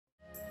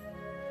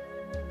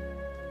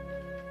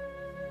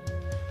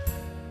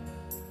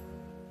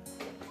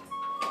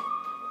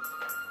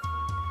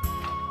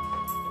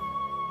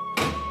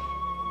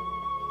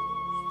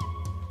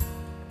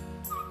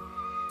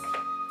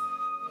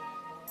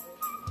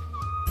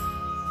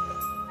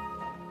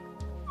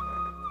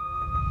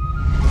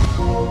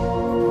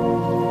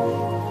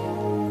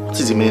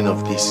is the meaning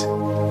of this?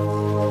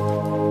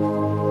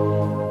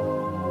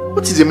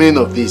 What is the meaning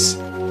of this?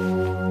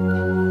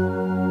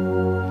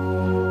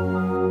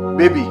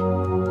 Baby.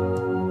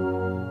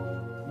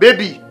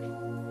 Baby.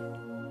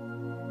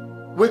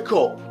 Wake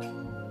up.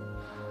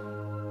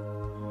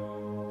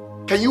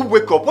 Can you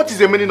wake up? What is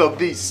the meaning of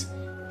this?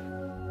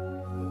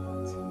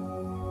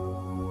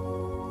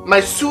 My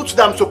suit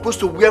that I'm supposed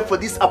to wear for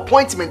this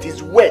appointment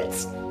is wet.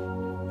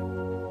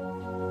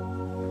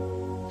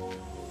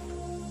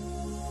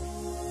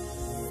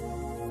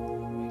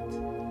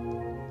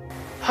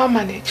 How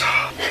manage?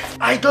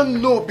 I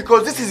don't know,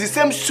 because this is the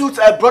same suit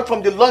I brought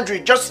from the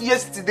laundry just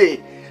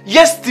yesterday.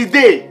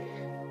 Yesterday!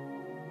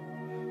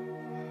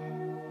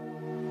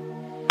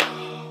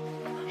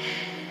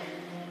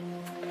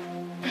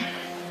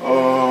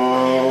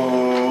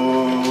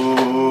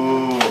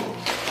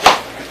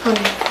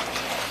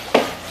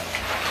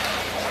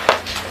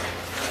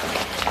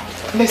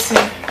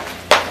 Listen,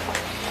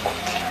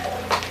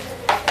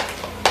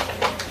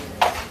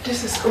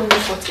 this is only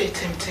but a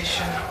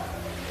temptation.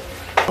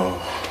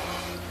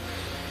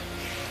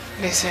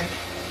 Listen,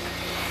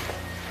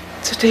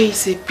 today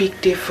is a big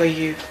day for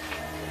you.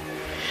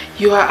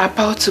 You are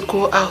about to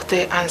go out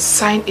there and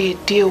sign a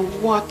deal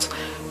worth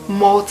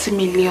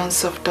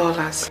multi-millions of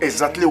dollars.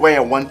 Exactly why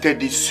I wanted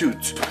this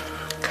suit.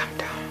 Calm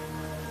down.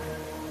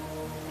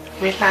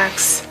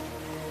 Relax.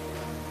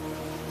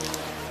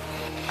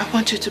 I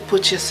want you to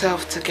put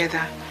yourself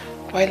together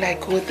while I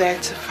go there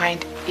to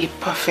find a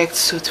perfect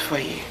suit for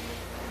you.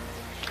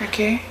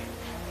 Okay?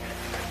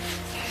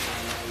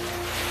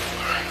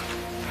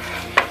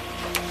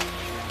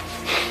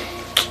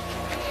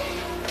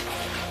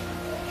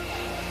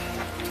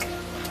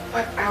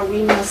 What are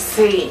we not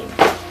saying?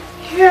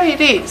 Here it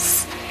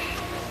is.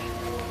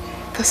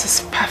 This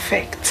is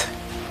perfect.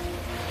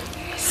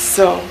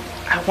 So,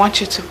 I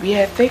want you to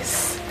wear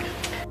this.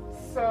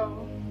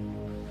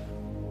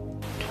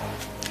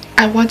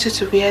 I want you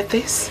to wear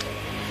this.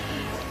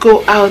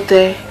 Go out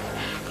there.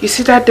 You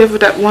see that devil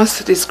that wants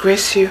to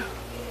disgrace you?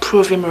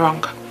 Prove him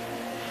wrong.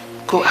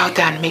 Go out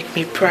there and make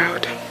me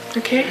proud.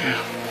 Okay?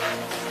 Yeah.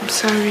 I'm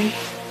sorry.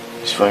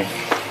 It's fine.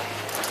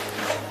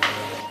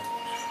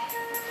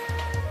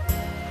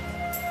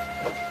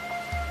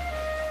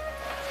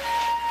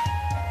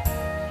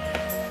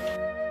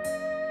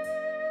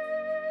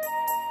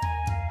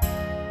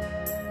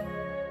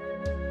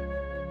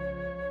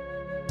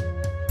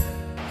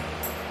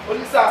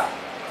 Olisa,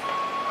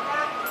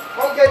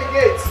 come get the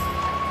gate.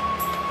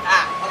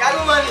 I got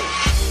no money.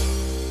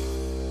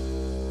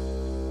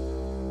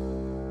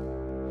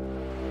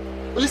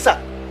 Olisa,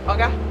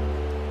 Okay.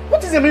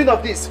 what is the meaning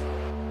of this?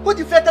 Who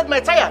deflated my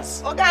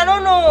tires? Okay, I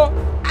don't know.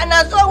 And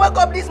I saw wake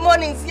up this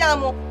morning, see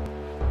Amo.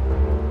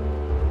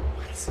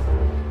 What?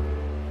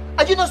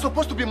 Are you not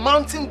supposed to be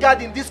mountain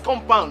guard in this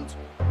compound?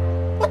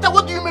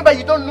 What do you mean by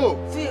you don't know?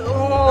 See,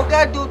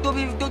 okay,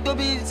 to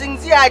be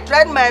sincere, I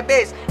tried my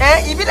best.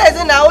 If it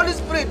isn't the Holy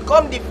Spirit,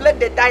 come deflate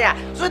the tire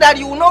so that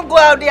you will not go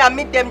out there and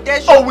meet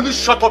temptation. Oh, will you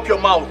shut up your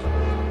mouth?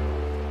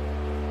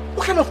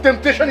 What kind of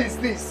temptation is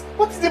this?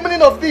 What is the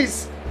meaning of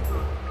this?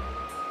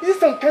 Is this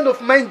some kind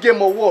of mind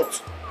game or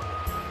what?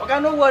 Okay,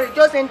 no worry,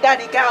 just enter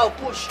the car or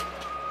push.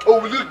 Oh,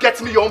 will you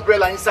get me your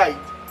umbrella inside?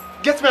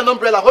 Get me an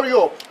umbrella, hurry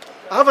up.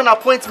 I have an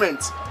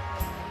appointment.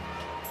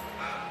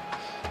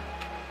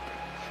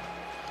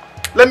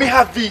 Let me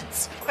have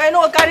it. I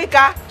know, carry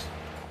car.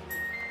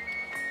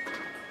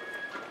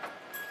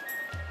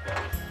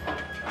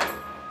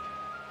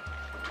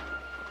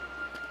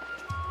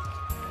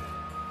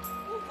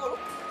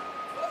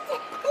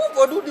 Who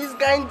go do this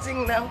kind of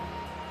thing now?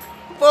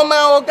 For my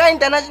Oga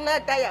International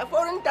tire,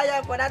 foreign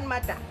tire for that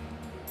matter.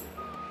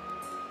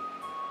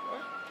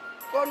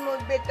 God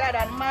knows better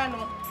than man.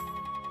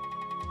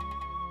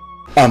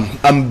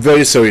 I'm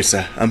very sorry,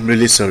 sir. I'm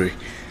really sorry.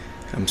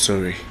 I'm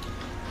sorry.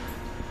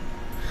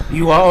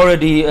 You are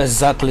already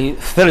exactly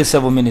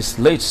 37 minutes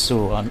late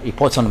to an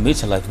important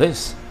meeting like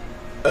this.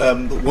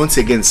 Once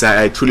again, sir,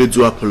 I truly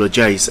do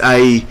apologize.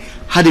 I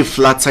had a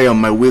flat tire on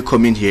my way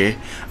coming here,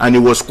 and it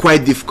was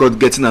quite difficult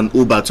getting an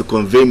Uber to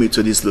convey me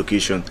to this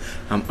location.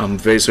 I'm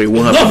very sorry. It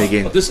won't happen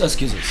again. Of these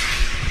excuses.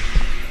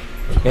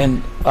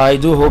 And I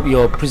do hope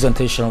your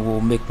presentation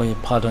will make me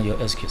pardon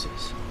your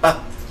excuses.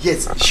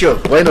 Yes, sure.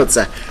 Why not,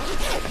 sir?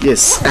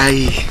 Yes,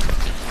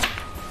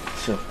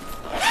 Sure.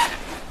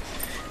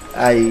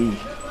 I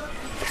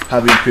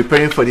have been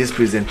preparing for this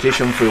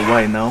presentation for a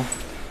while now,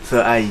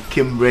 so I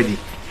came ready.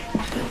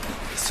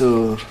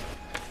 So,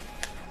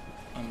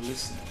 I'm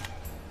listening.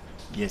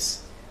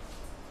 Yes.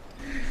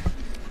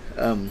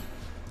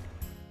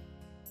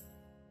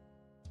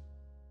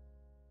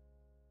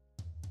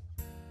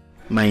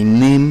 My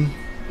name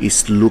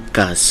is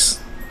Lucas.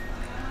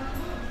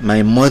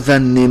 My mother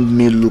named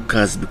me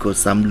Lucas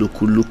because I'm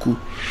Luku.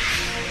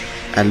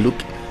 I look.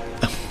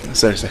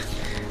 Sorry, sir.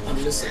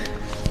 I'm listening.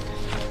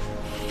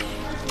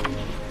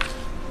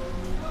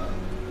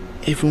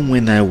 Even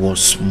when I was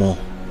small,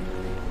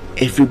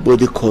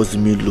 everybody calls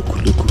me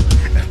Luku.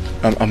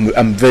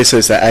 I'm very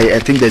sorry, sir. I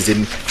think there's a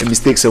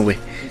mistake somewhere.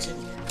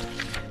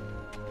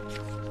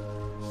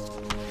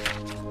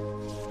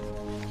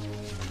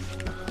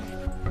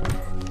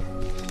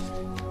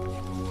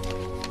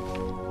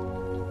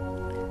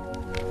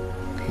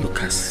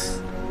 Lucas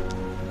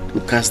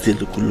the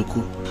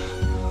Lukuluku.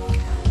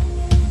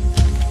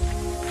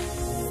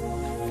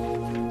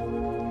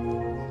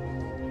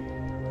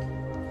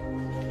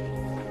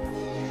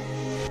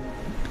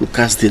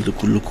 Lucas the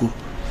Lukuluku.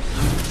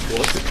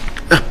 What?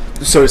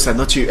 Sorry, sir,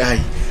 not you.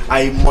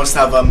 I must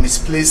have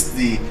misplaced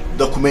the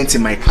document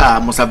in my car. I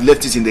must have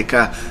left it in the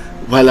car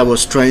while I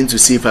was trying to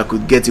see if I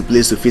could get a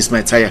place to fix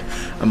my tire.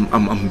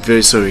 I'm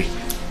very sorry.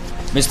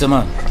 Mr.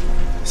 Man.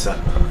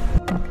 Sir.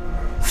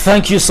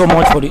 Thank you so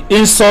much for the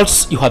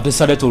insults you have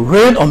decided to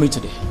rain on me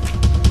today.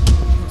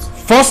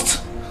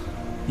 First,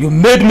 you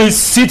made me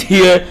sit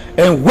here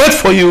and wait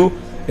for you,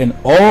 and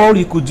all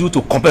you could do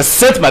to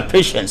compensate my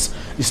patience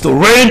is to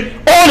rain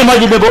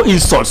unimaginable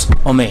insults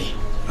on me.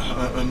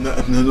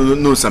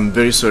 No, sir, I'm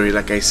very sorry.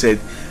 Like I said,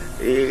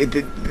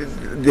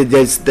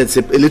 there's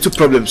a little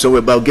problem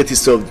somewhere, but I'll get it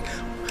solved.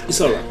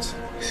 It's alright.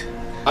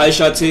 I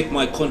shall take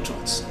my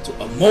contracts to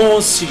a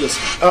more serious.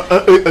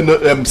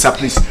 No, sir,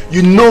 please.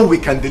 You know we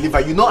can deliver.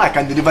 You know I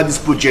can deliver this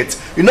project.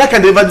 You know I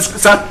can deliver this,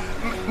 sir.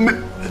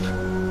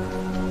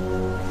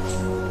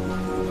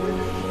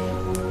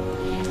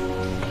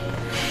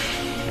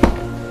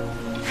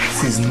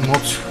 This is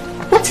not.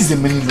 What is the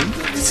meaning?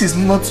 This is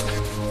not.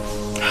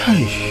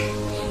 Hey.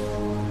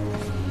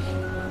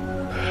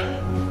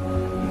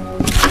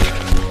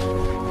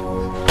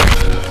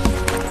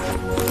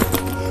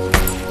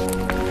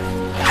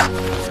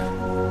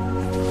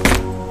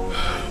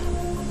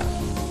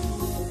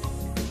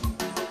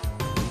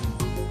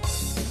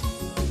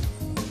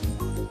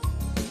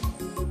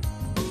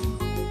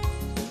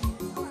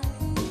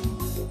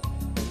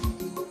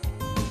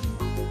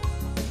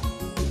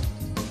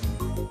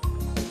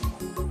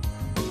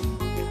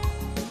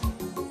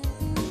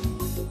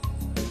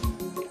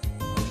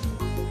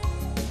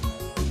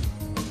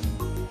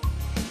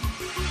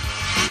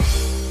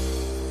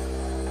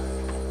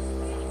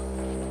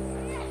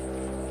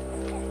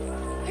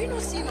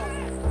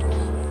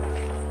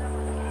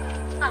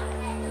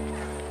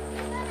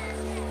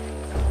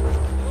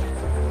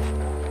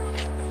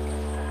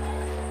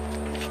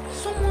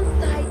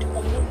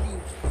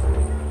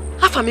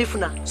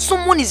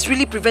 Someone is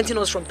really preventing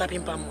us from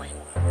tapping palm wine.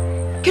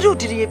 Eh?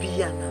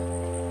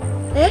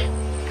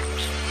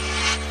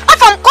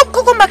 Afam,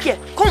 come back here.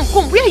 Come.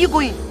 Where are you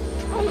going?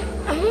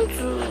 I want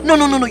to.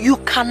 No. You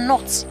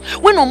cannot.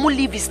 When Omu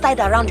leaf is tied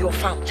around your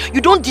farm,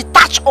 you don't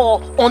detach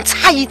or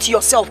untie it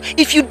yourself.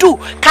 If you do,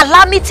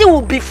 calamity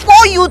will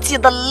befall you till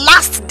the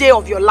last day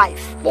of your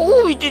life. But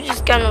who will do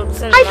this kind of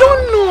thing? I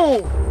don't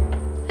know.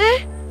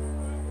 Eh?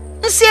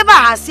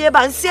 Nsieba.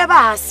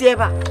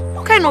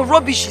 What kind of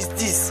rubbish is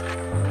this?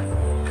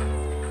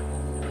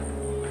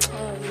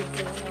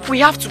 We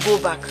have to go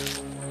back.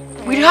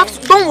 We have to.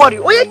 Don't worry.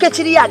 Let's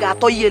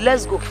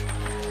go.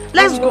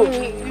 Let's go.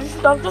 You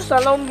should have just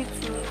allowed me to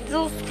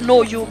just.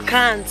 No, you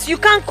can't. You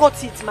can't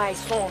cut it, my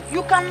son.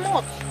 You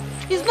cannot.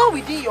 It's not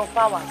within your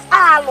powers.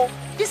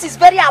 This is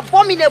very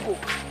abominable,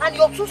 and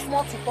you're too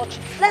small to touch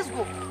it. Let's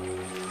go.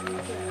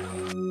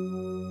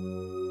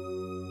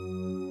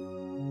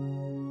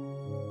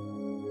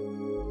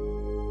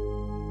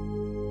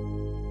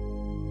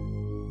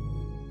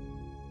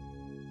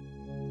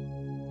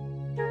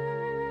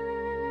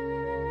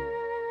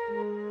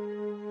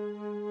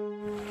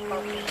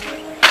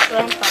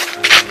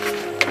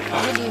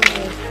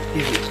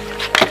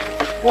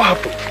 What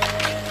happened?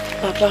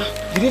 Papa.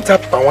 You didn't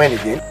tap palm wine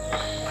again?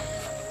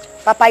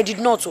 Papa, I did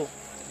not.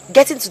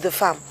 Getting to the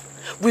farm,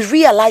 we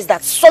realized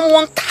that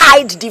someone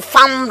tied the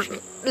farm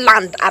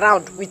land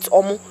around with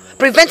Omu,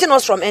 preventing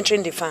us from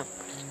entering the farm.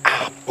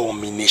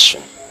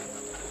 Abomination.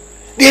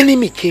 The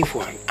enemy came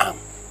for an arm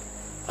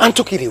and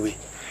took it away.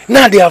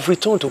 Now they have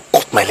returned to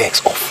cut my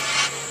legs off.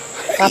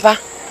 Papa,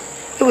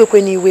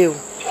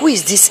 who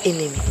is this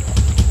enemy?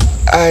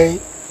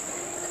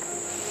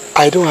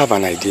 I don't have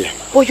an idea.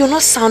 But you're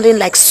not sounding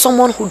like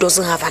someone who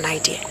doesn't have an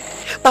idea.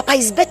 Papa,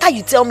 it's better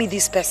you tell me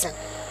this person.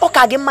 If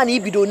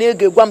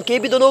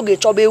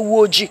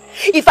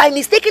I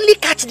mistakenly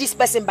catch this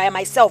person by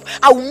myself,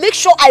 I will make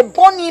sure I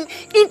burn him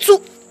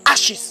into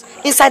ashes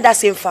inside that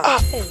same farm.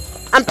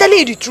 I'm telling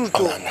you the truth.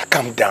 Oh, Nana,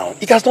 calm down.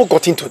 It has not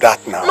gotten to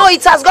that now. No,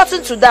 it has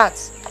gotten to that.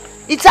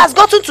 It has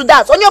gotten to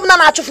that. It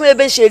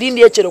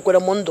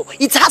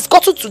has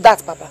gotten to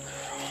that, Papa.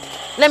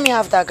 Let me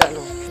have that gun.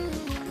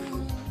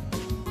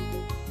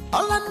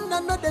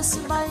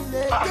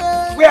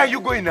 Where are you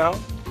going now?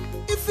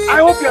 I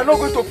hope you are not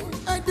going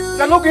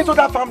to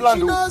that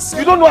farmland.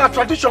 You don't know our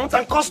traditions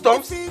and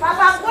customs.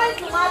 Papa, I'm going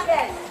to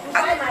market to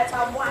buy my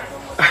palm wine.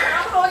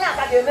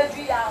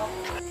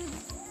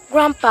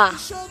 Grandpa,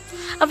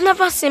 I've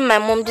never seen my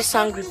mom this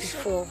angry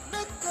before.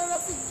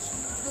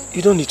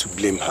 You don't need to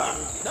blame her.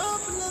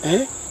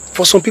 Eh?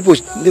 For some people,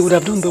 they would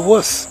have done the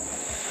worst.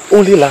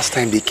 Only last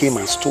time they came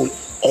and stole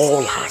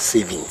all her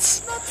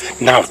savings.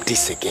 Now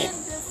this again.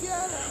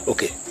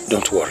 Okay,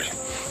 don't worry.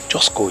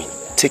 Just go in,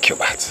 take your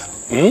bath,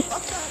 and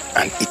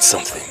eat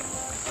something.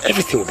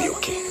 Everything will be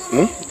okay.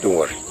 Don't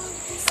worry.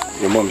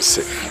 Your mom is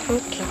safe.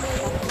 Okay.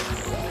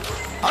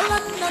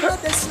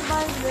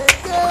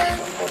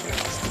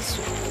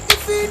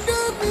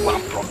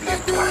 One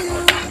problem to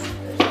another.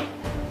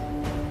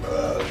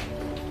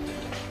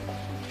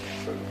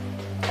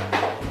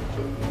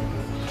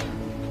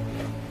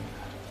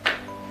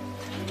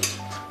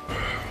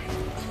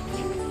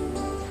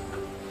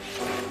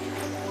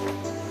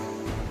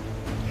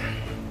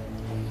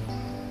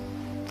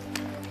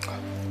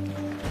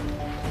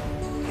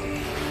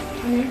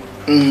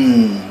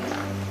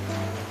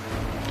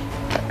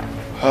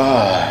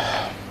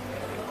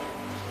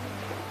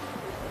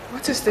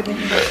 What is the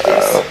meaning of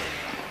this?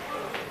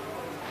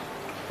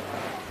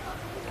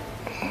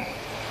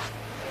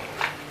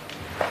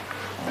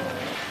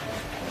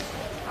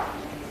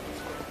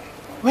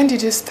 When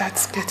did you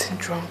start getting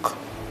drunk?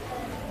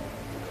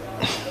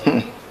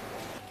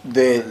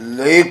 The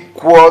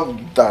liquor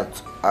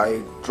that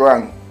I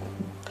drank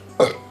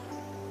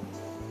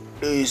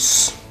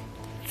is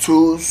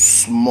too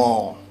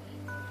small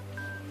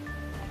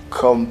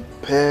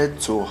compared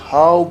to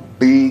how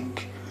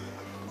big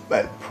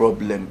my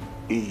problem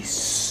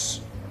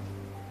is.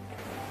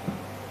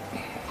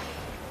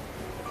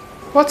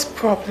 What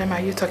problem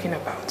are you talking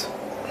about?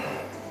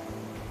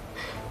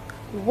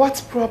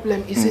 What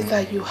problem is it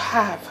that you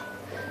have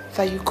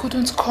that you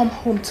couldn't come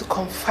home to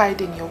confide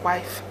in your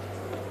wife?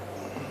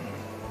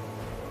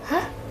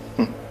 Huh?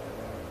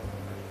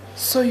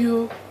 So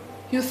you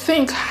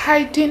think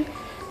hiding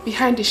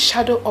behind the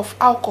shadow of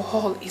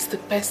alcohol is the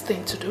best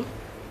thing to do?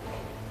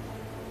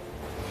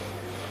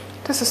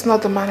 This is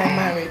not the man I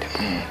married.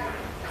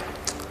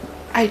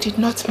 I did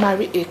not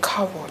marry a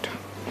coward.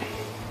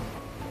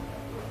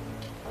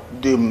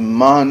 The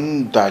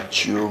man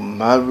that you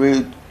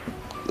married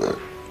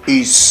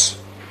is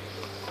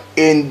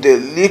in the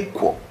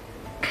liquor.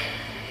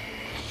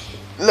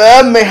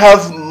 Let me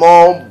have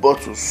more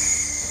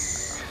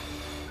bottles.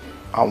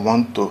 I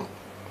want to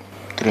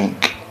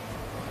drink.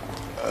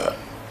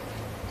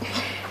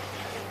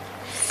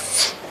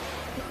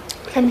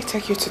 Let me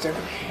take you to the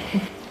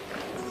room.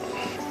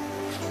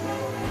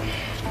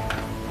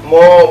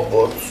 More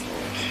bottles.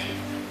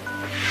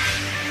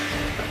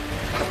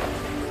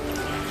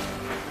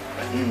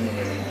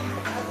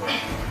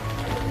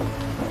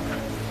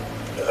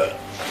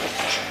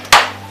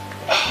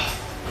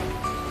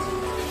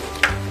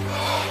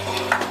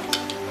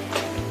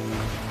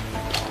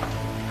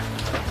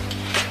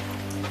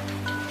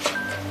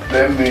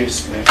 Let me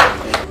sleep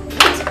again.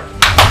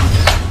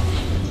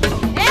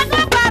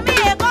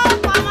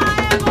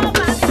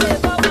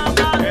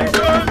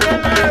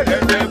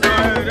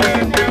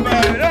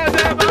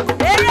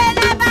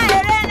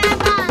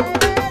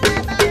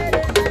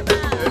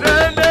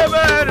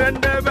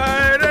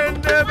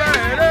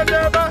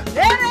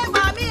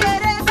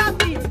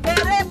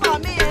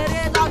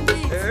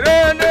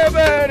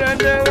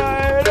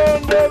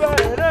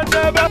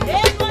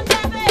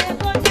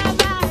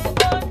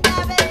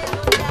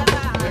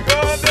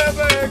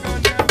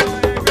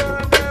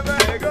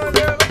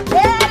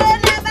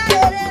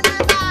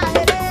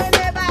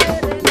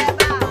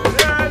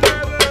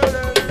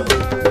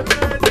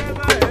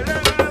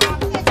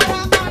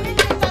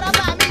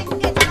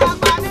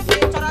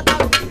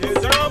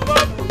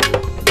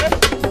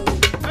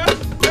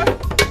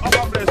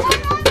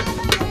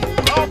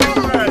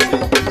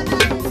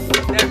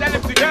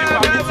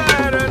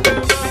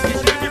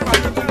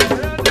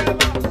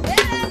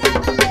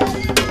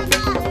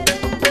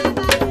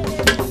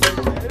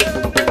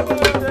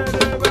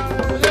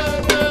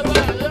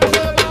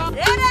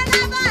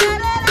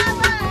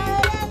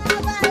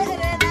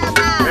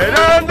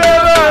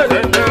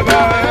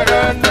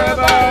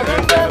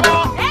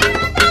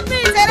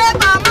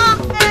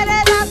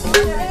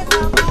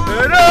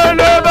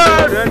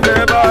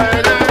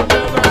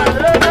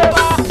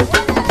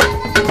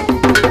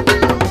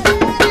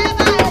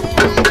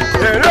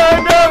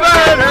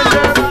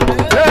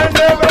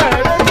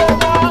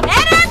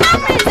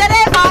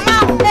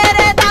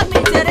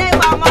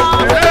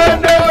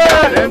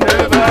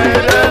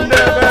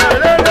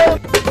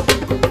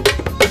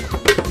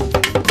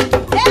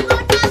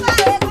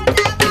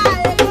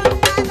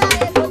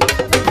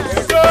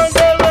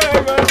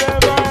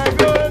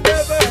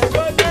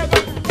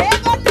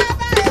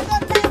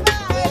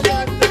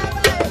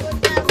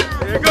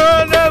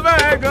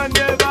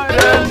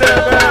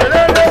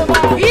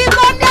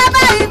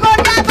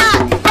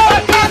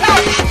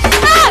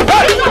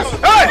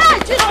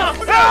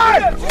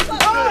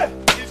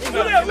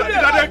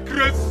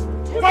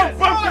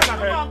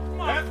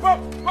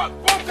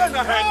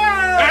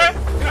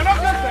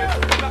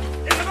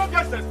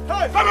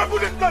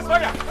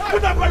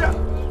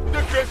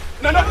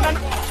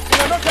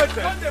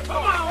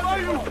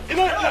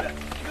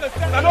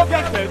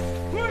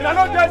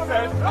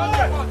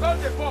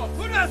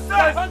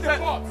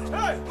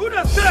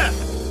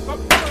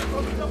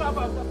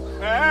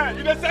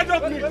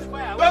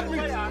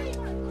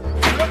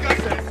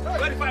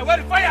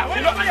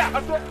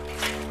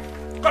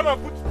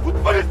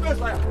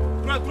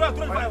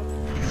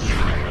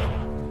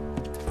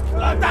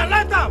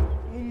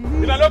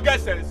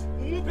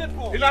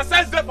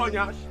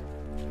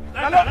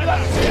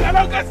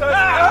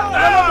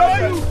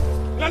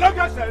 don't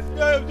get sense. They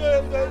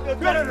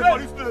bed in the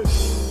police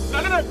place.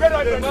 They don't bed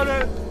on the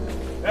money.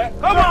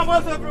 Come on,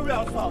 what's everywhere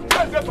outside?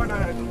 Let's get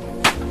banana.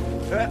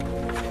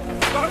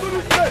 Come to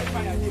this place.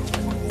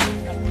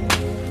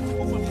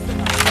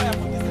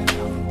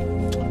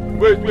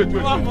 Wait.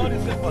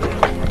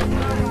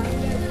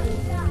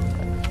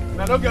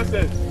 Now don't get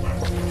sense.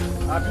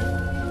 Abi,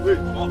 wait.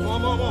 More.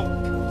 Come on.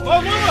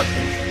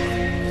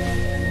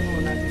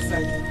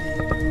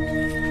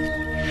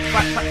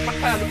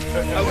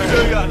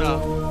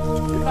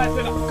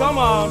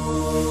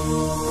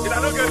 If I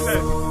don't get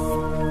sense.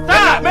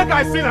 Make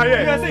I sing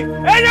here.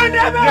 Hey, your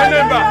neighbor.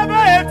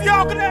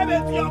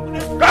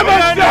 Come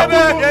on,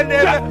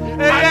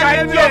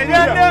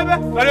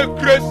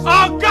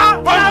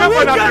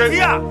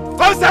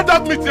 come set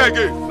up meeting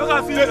again.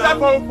 They say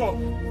 404.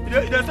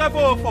 They say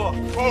 404.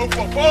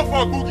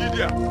 404 Google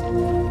there.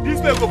 This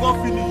way go come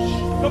finish.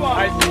 Come on. I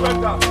swear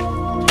down.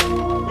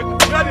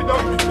 Where the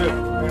dog is there?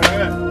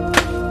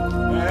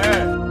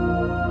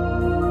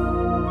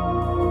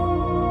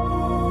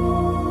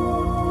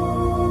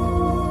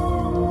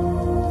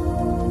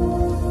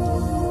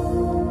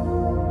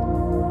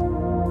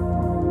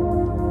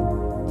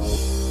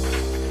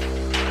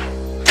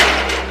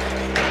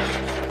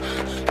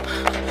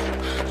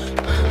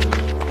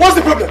 What's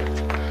the problem?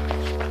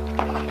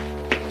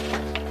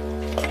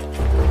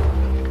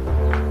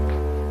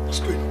 What's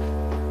going on?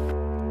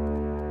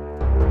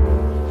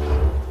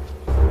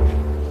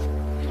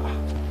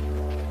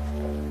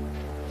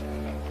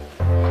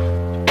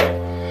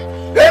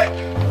 Hey!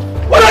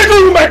 What are you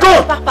doing with my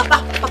gun? Papa,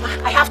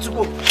 I have to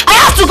go. I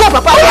have to go,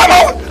 Papa.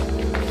 Olama!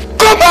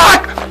 Come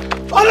back!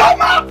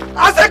 Olama!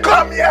 I said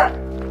come here!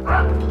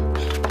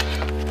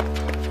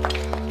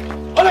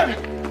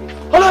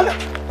 Olama!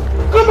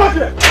 Come back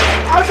here!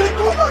 I said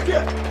come back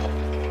here!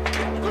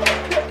 Come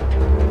back here!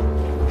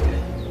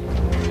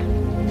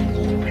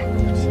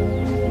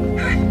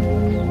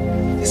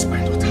 This is my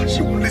daughter.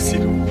 She will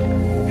listen.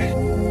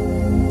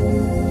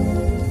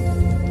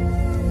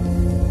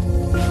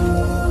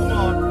 Come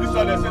on, this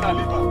one is in a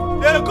liver.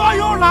 They call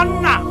you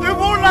Lana.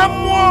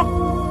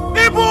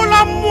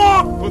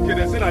 Okay,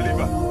 they send a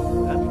liver.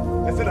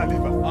 They send a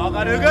liver.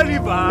 They get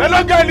liver. They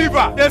don't get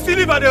liver. They see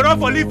liver, they run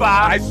for liver.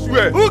 I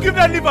swear. Who give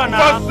them liver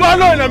now? For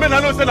swallow in a man,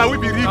 I don't say that we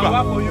be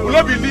liver. We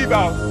don't be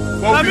liver.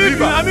 But we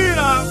liver.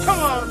 Come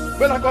on.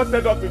 When I come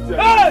stand up with you.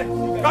 Hey!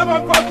 Come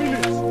on, 5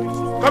 minutes.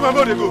 Come on,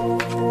 where they go?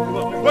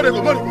 Where they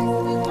go?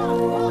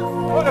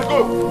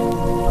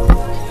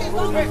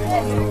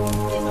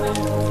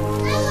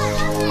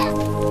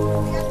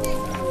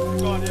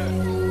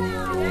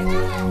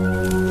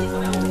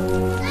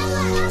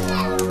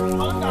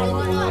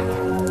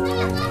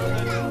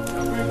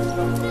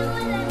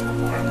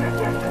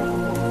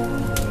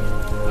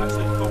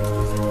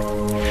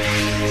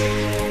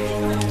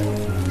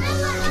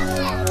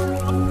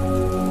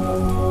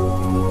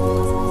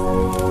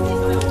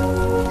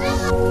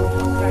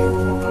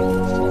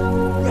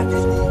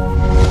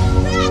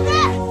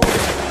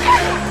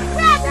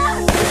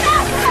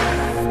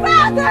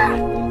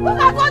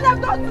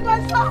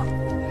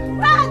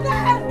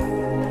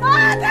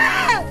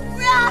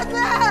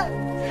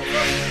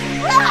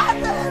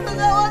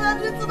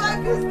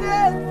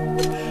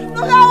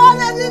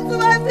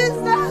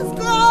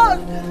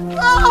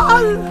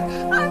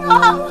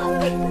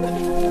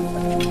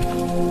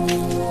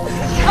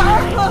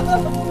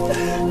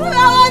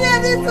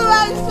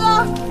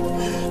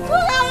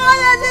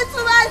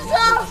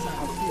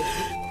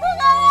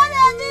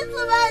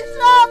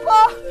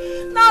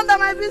 Now that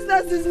my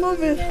business is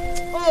moving,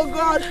 oh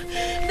God,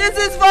 this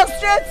is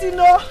frustrating,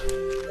 oh.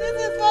 This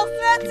is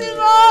frustrating.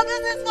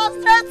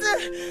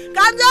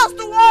 Can just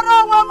do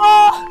one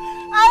more.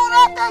 I will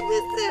not take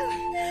this thing.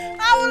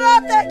 I will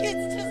not take it,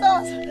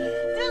 Jesus.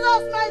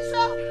 Jesus, my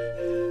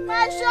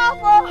shop,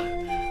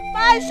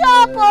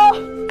 oh.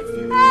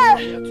 Hey,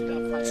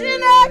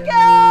 Chineke,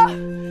 oh.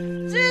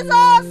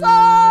 Jesus,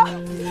 oh.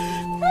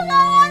 Look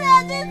at what I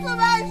did to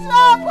my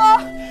shop, oh.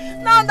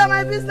 Now that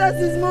my business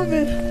is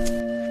moving.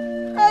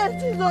 Hey,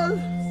 Jesus.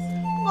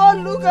 God,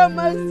 look at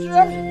my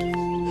strength.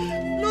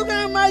 Look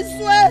at my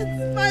sweat,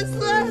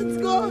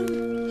 God.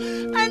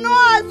 I know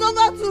I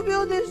suffered to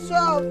build this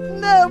shop.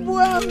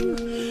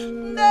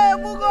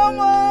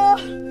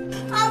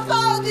 After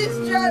all this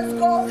stress,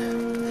 God.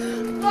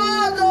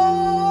 God,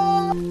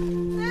 oh.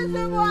 These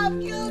people have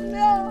killed me.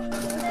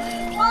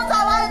 What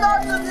have I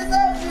done to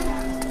deserve this?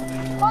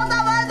 What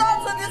have I done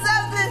to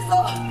deserve this,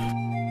 oh?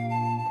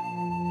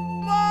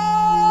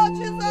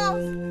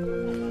 Jesus.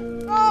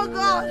 Oh,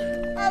 God.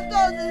 After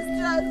all this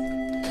stress.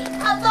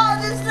 After all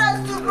this stress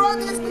to grow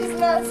this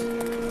business.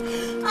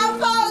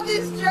 After all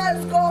this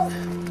stress, God.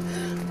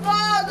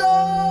 God,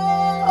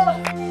 oh.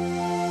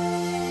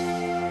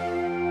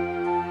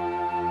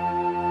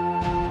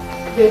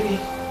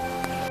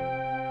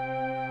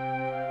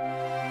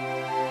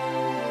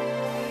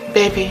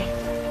 Baby.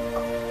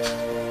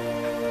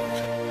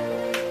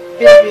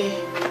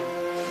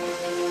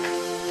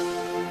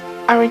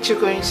 Aren't you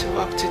going to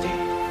work today?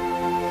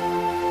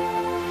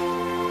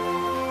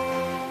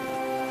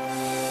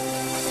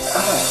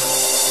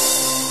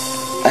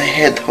 My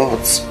head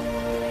hurts.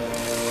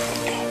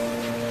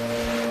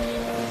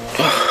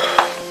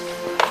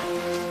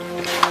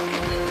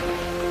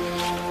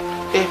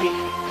 Baby,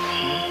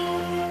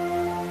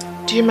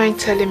 do you mind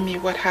telling me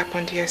what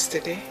happened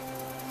yesterday?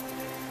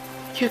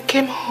 You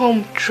came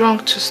home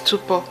drunk to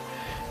stupor.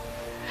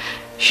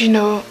 You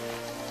know,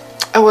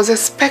 I was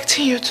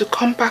expecting you to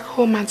come back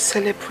home and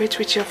celebrate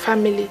with your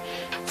family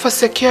for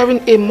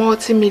securing a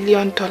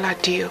multi-million-dollar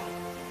deal.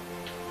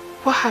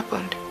 What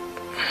happened?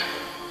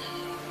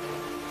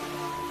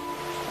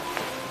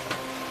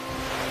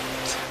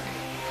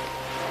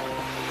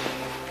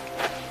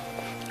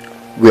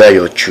 Where are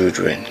your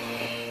children?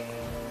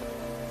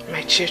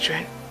 My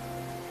children?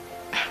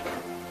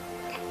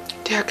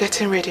 They are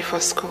getting ready for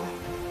school.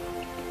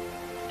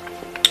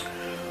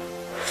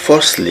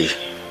 Firstly,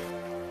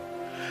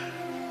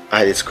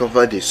 I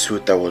discovered the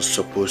suit I was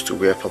supposed to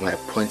wear for my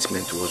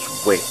appointment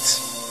was wet.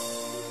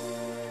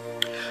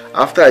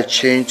 After I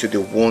changed to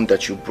the one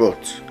that you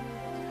brought,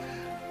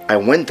 I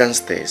went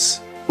downstairs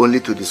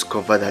only to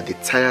discover that the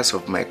tires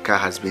of my car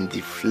has been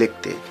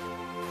deflected.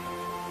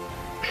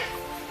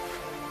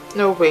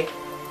 No way.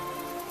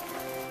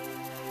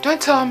 Don't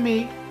tell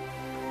me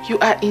you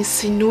are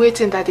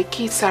insinuating that the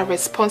kids are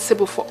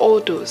responsible for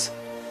all those.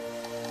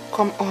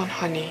 Come on,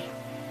 honey.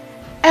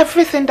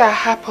 Everything that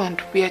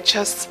happened were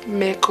just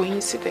mere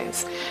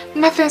coincidence.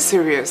 Nothing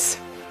serious.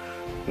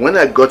 When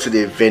I got to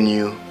the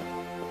venue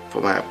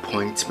for my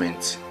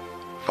appointment,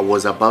 I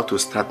was about to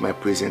start my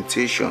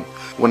presentation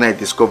when I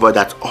discovered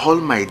that all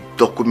my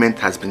document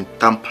has been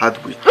tampered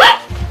with.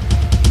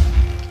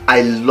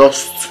 I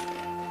lost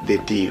the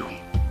deal.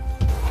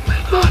 Oh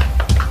my God.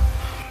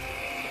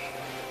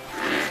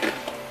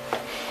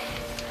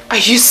 Are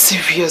you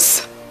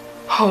serious?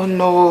 Oh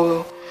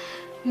no.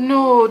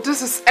 No,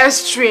 this is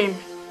extreme.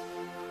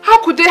 How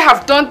could they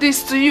have done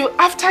this to you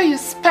after you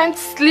spent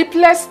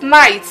sleepless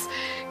nights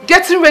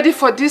getting ready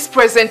for this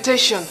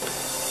presentation?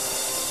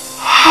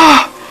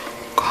 Oh,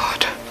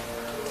 God.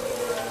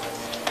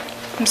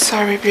 I'm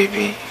sorry,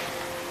 baby.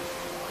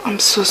 I'm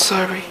so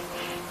sorry.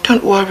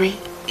 Don't worry,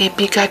 a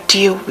bigger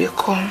deal will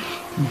come.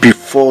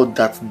 Before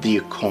that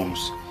day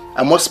comes,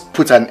 I must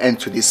put an end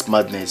to this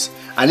madness.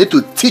 I need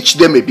to teach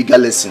them a bigger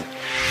lesson.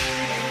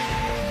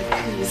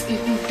 Please,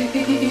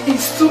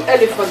 it's too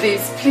early for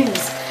this.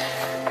 Please.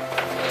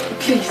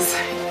 Please.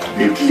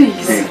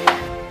 Please.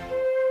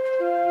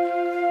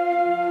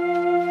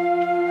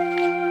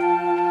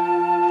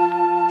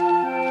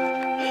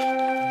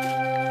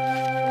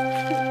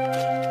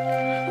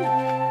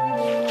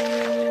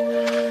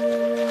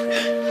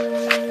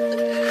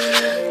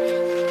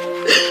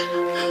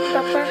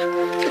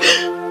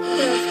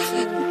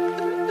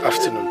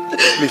 Afternoon.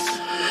 Please,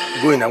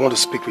 go in. I want to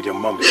speak with your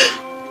mom.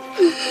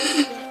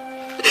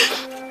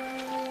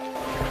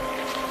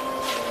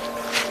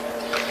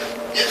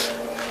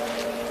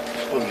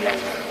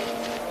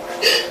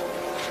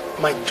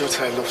 My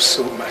daughter I love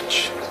so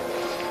much.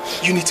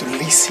 You need to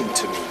listen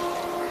to me.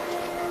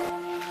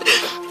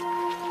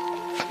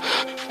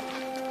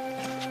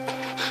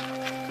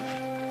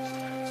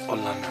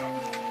 Olana,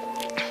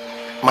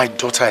 my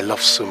daughter I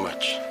love so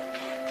much.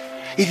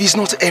 It is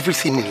not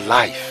everything in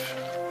life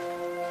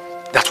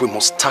that we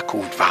must tackle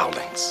with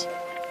violence.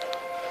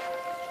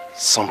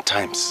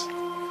 Sometimes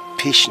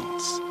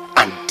patience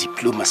and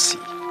diplomacy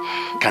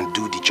can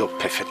do the job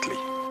perfectly.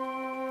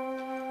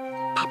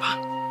 Papa,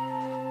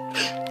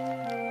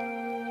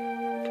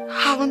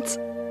 haven't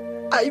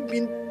I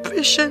been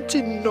patient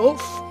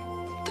enough?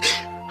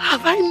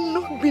 Have I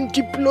not been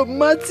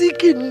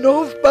diplomatic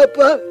enough,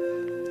 Papa?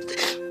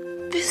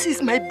 This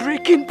is my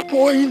breaking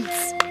point.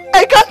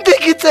 I can't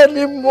take it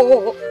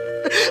anymore.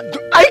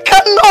 I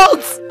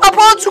cannot.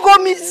 Papa, to go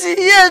miss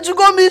here, to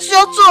go miss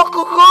your talk,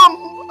 come.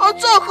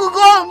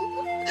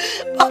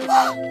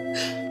 Papa.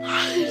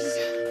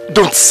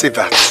 Don't say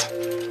that.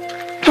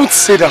 Don't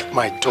say that,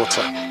 my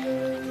daughter.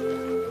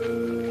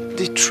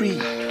 The tree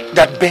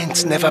that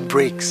bends never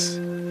breaks.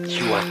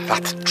 You are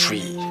that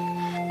tree.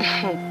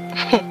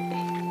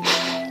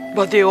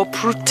 But they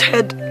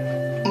uprooted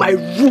my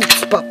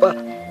roots, Papa.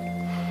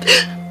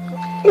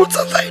 What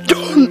have I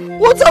done?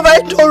 What have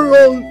I done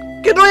wrong?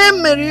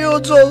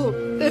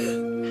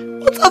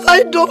 What have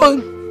I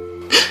done?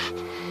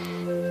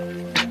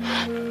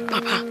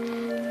 Papa,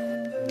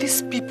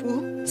 these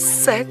people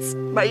set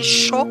my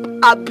shop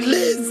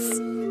ablaze.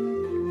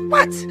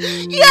 What?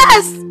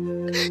 Yes!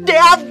 They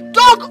have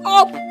dug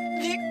up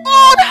the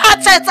old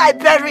hatchet I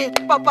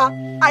buried, Papa.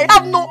 I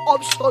have no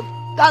option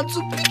than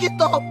to pick it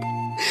up.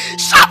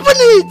 Sharpen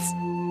it!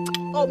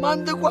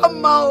 Omandi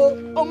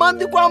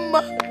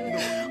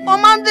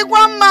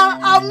Grandma,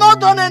 I've not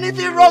done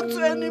anything wrong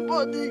to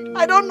anybody.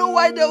 I don't know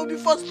why they will be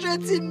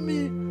frustrating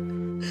me.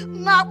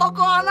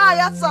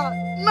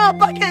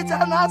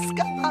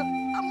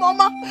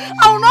 Mama,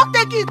 I will not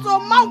take it.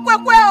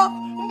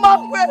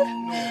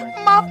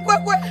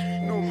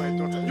 No, my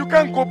daughter, you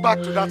can't go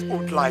back to that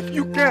old life.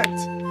 You can't.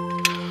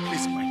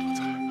 Please, my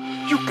daughter,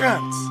 you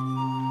can't.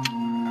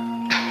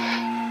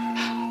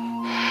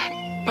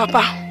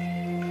 Papa,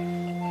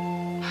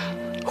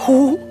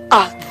 who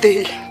are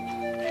they?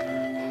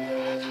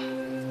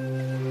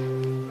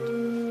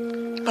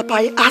 Papa,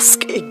 I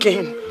ask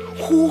again,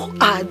 who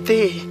are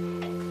they?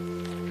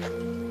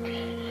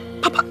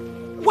 Papa,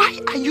 why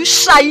are you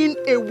shying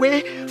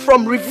away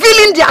from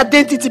revealing their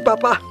identity,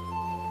 Papa?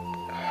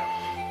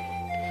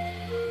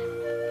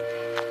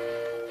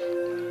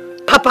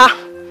 Papa,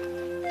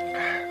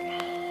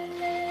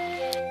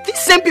 these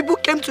same people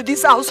came to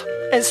this house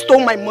and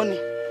stole my money.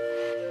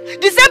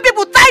 The same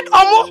people tied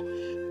Omo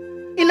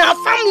in our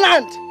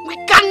farmland. We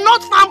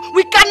cannot farm,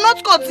 we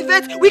cannot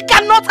cultivate, we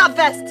cannot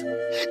harvest.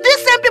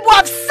 These same people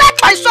have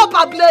set my shop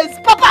ablaze.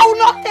 Papa, I will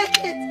not take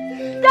it.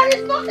 There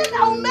is nothing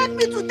that will make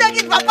me to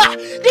take it, Papa.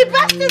 The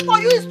best thing for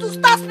you is to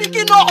start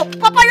speaking up.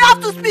 Papa, you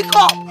have to speak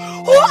up.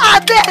 Who are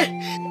they?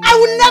 I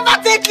will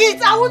never take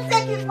it. I won't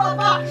take it,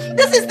 Papa.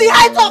 This is the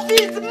height of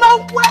it.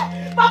 Mankwe.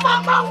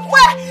 Papa,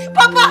 Mankwe.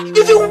 Papa,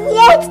 if you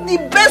want the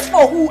best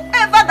for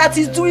whoever that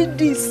is doing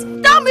this,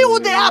 tell me who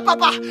they are,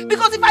 Papa.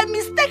 Because if I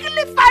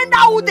mistakenly find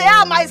out who they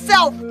are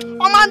myself,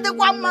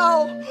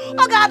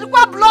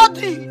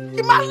 bloody.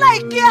 The man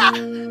like here.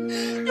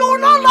 You will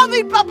not love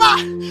me, Papa.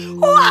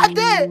 Who are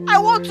they? I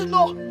want to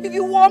know. If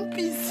you want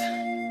peace,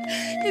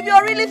 if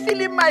you're really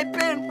feeling my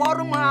pain,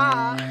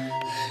 Boruma,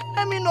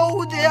 let me know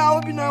who they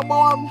are.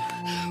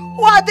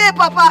 Who are they,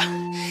 Papa?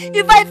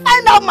 If I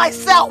find out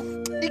myself,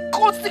 the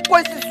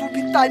consequences will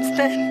be times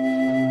 10.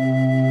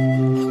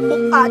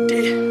 Who are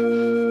they?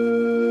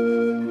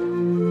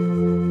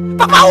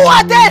 Papa, who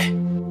are they?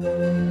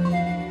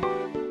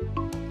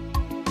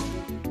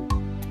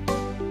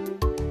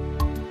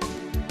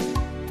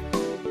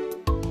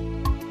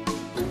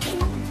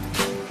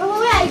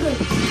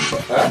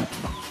 Huh?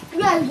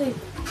 Where are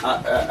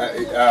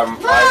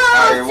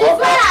you going?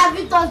 Where have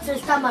you turned to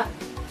stammer?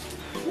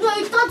 No,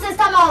 you turned to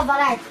stammer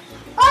overnight.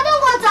 I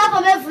don't want to have a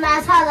man from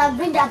our house and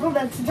bring their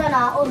problem to join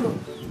our own.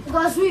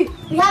 Because we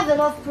have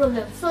enough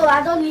problems. So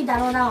I don't need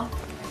another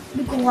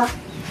one.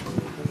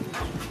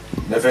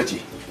 Nefeji,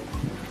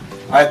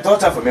 I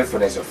thought of a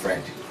man as your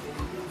friend.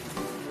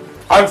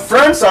 And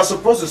friends are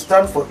supposed to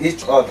stand for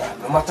each other,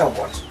 no matter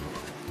what.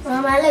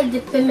 My leg,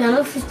 they pay me. I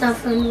don't feel stand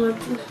for anyone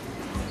too.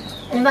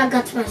 I never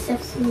got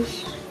myself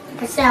finished.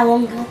 I say I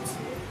won't get.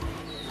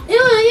 Even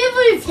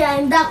if you are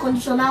in that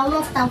condition, I will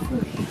not stand for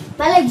you.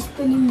 My leg is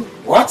paining me.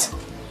 What?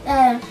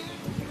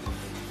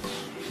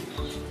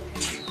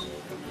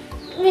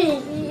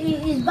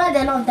 It's bad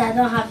enough that I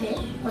don't have it.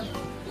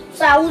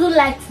 So I wouldn't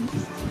like to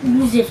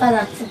lose a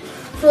father too.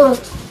 So,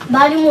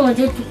 bad more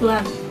to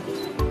plan.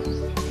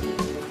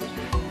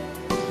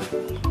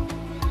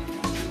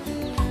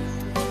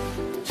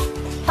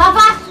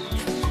 Papa?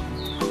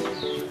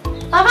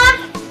 Papa?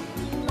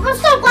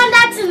 Stop going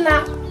that thing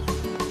now.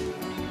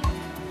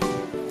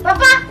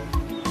 Papa?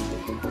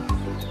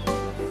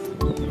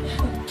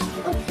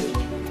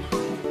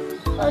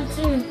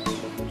 Continue.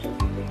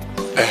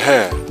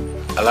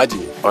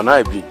 Alaji, on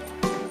IB,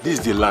 this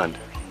is the land.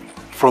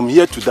 From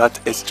here to that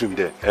extreme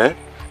there,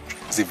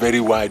 it's a very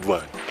wide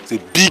one. It's a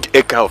big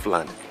acre of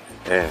land.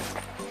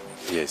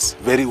 Yes,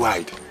 very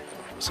wide.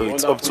 So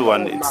it's up to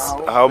one. It's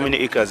how many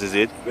acres is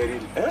it?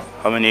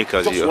 How many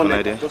acres is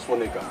it? Just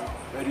 1 acre.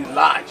 Very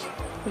large.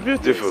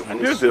 Beautiful, and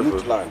beautiful,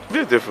 land.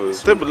 beautiful,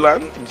 stable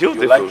land,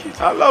 beautiful. You like it?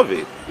 I love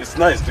it. It's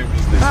nice doing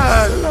business.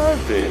 I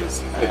love it.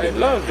 Yes. I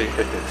love it.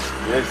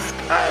 Yes.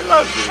 I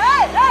love it.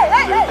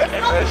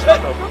 Hey!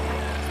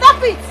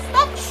 Stop it!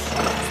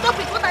 Stop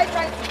it! What are you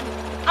trying to do?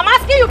 I'm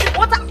asking you,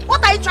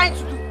 what are you trying to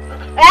do?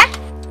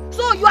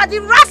 So you are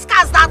the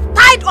rascals that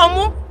tied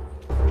Omo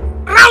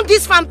around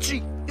this farm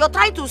tree. You're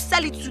trying to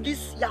sell it to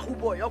this Yahoo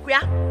boy, okay?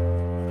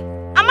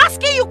 I'm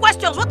asking you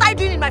questions. What are you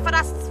doing in my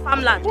father's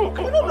farmland?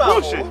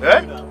 Bullshit,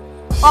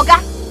 Oga,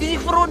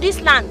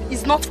 this land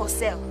is not for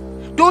sale.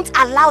 Don't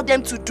allow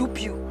them to dupe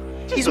you.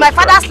 It's my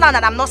father's land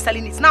and I'm not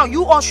selling it. Now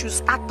you all should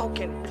start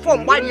talking before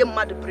I'm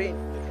mad the brain.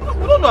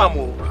 No,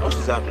 Amo. What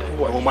is happening?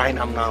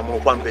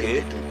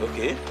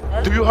 Okay.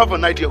 Do you have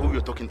an idea who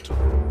you're talking to?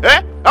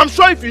 I'm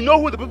sure if you know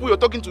who the people you're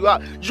talking to are,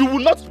 you will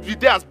not be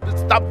there and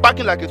start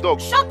barking like a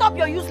dog. Shut up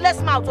your useless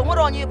mouth.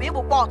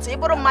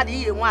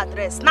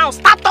 Now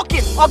start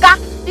talking. Oga,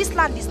 this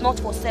land is not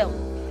for sale.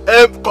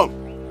 Come.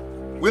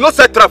 We'll not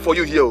set trap for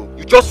you here.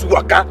 You just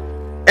waka,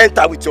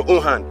 enter with your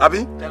own hand.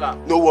 Abi?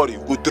 No worry,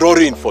 we'll draw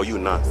in for you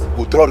now.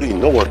 We'll draw in,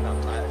 no worry.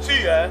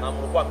 See,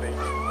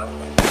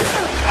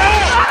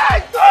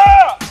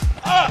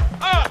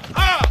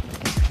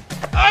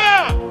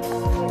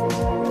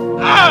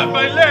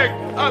 my leg!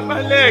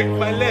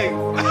 My leg!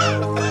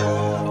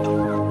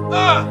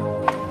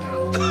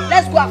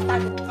 Let's go after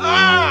you.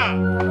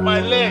 My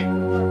leg!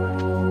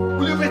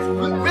 Will you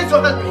raise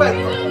your hands before I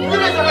flog you? Will you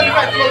raise your hands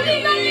before I flog you?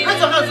 Raise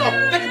your hands up.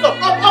 Take it up.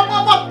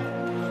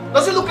 Up.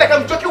 Does it look like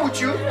I'm joking with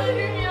you? Oh,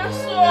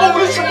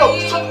 will you shut up?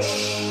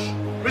 Shh.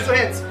 Raise your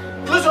hands.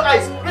 Close your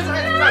eyes. Raise your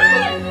hands before I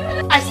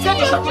flog you. I said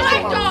you should close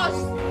your mouth.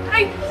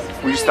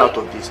 Will you stay out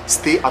of this?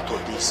 Stay out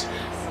of this.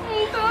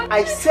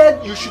 I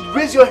said you should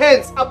raise your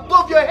hands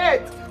above your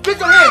head. Raise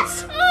your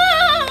hands.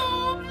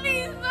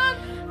 Please don't.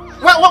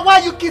 Why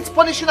are you kids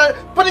punishing me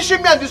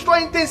and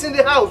destroying things in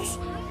the house?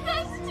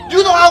 Do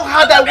you know how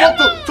hard I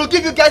work to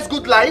give you guys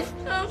good life?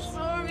 I'm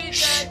sorry,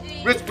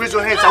 Daddy. Raise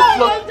your hands. I'll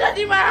flog.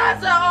 Daddy, my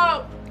hands are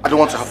up. I don't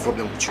want to have a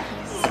problem with you.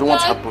 I don't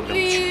want to have a problem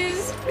with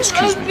you.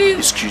 Excuse me.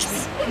 Excuse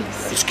me.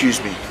 Excuse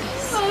me.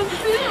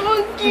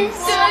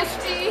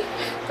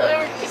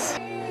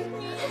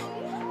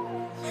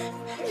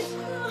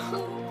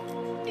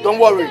 Don't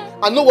worry.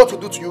 I know what to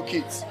do to you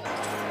kids.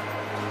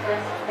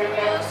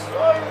 I'm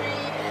sorry.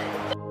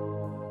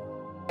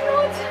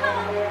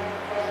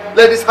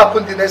 Let this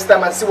happen the next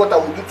time and see what I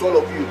will do to all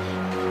of you.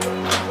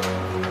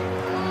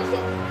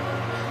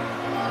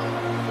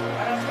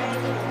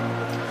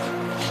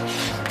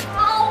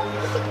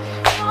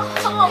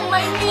 Oh,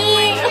 my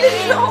knee!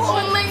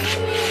 Oh, my knee!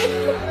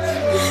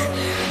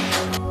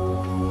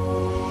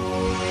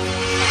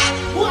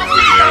 Who has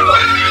to stand up?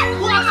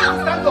 Who has to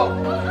stand up?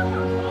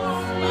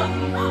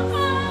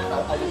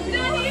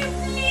 Daddy,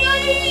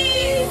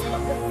 please!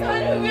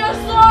 Daddy, we are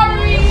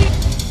sorry!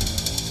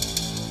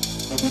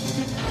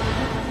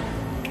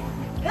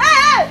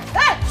 Hey!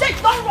 Shake,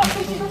 don't run!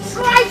 If you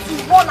try to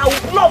run, I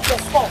will blow up your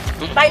skull.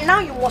 By now,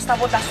 you must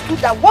have understood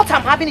that what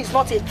I'm having is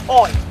not a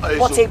toy,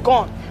 but a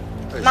gun.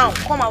 Now,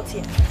 come out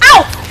here.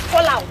 Out!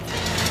 Fall out.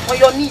 On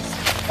your knees.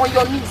 On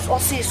your knees. Or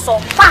say so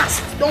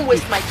fast. Don't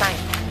waste my time.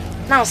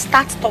 Now,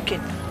 start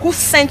talking. Who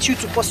sent you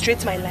to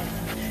frustrate my life?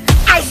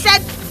 I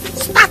said,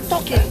 start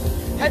talking.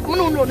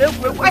 No.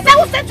 I said,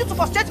 who sent you to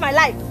frustrate my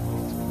life?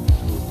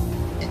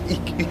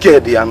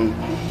 Ikedieze and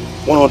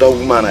one other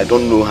woman, I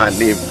don't know her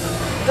name.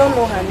 You don't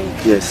know her name?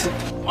 Yes.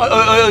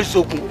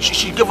 Segun,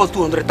 she gave us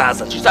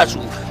 200,000. She said she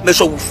will make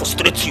sure we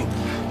frustrate you.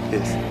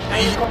 Yes.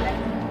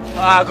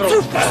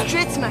 To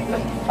frustrate my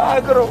life.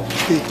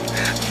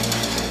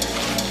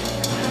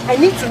 I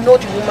need to know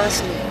the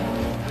woman's name.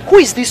 Who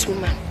is this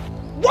woman?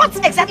 What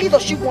exactly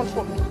does she want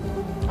from me?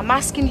 I'm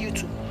asking you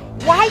to.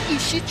 Why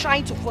is she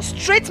trying to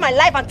frustrate my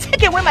life and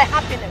take away my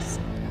happiness?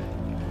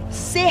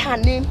 Say her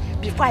name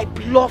before I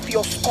blow off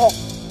your skull.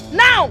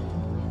 Now!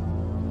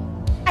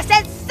 I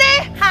said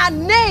say her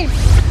name!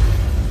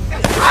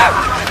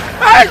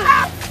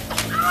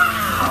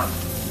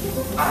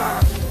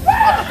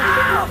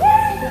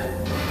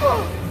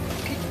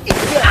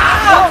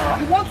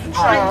 You want to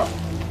try me?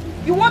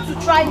 You want to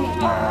try me?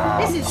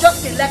 This is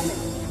just a lesson.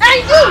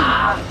 And you!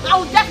 I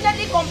will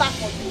definitely come back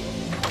for you.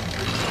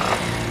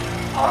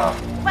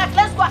 But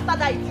let's go after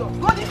that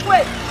idiot. Go this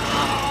way.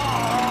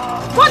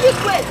 Go this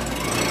way.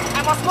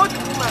 I must know the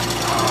woman.